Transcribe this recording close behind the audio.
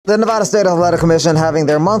The Nevada State Athletic Commission having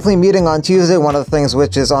their monthly meeting on Tuesday. One of the things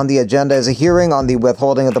which is on the agenda is a hearing on the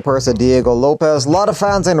withholding of the purse of Diego Lopez. A lot of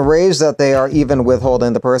fans enraged that they are even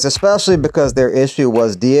withholding the purse, especially because their issue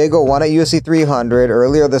was Diego won at UFC 300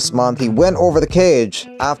 earlier this month. He went over the cage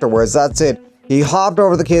afterwards. That's it. He hopped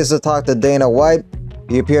over the cage to talk to Dana White.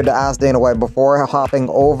 He appeared to ask Dana White before hopping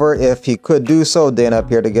over if he could do so. Dana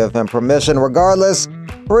appeared to give him permission. Regardless,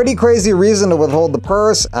 pretty crazy reason to withhold the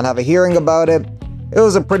purse and have a hearing about it. It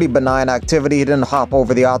was a pretty benign activity. He didn't hop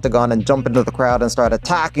over the octagon and jump into the crowd and start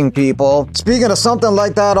attacking people. Speaking of something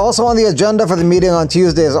like that, also on the agenda for the meeting on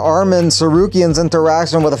Tuesday is Arman Sarukian's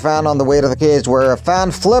interaction with a fan on the way to the cage, where a fan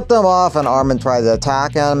flipped him off and Arman tried to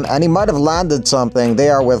attack him, and he might have landed something. They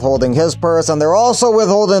are withholding his purse, and they're also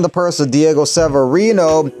withholding the purse of Diego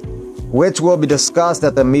Severino, which will be discussed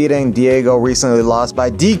at the meeting. Diego recently lost by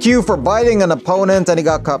DQ for biting an opponent, and he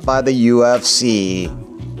got cut by the UFC.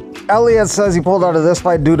 Elliott says he pulled out of this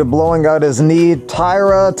fight due to blowing out his knee.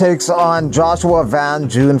 Tyra takes on Joshua Van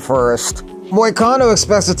June 1st. Moicano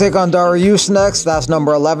expects to take on Dariush next. That's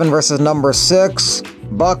number 11 versus number 6.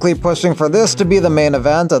 Buckley pushing for this to be the main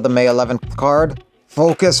event of the May 11th card.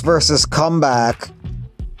 Focus versus Comeback.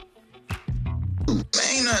 Ain't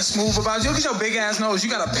nothing smooth about you. Look at your big ass nose. You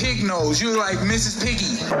got a pig nose. You like Mrs.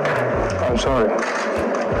 Piggy. I'm sorry.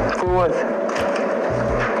 For what?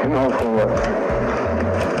 No, for what?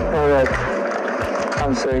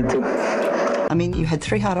 I'm sorry too. I mean, you had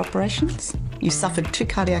 3 heart operations, you suffered 2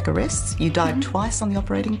 cardiac arrests, you died twice on the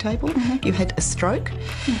operating table, you had a stroke,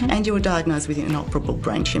 and you were diagnosed with an inoperable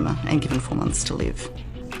brain tumour and given 4 months to live.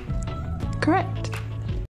 Correct.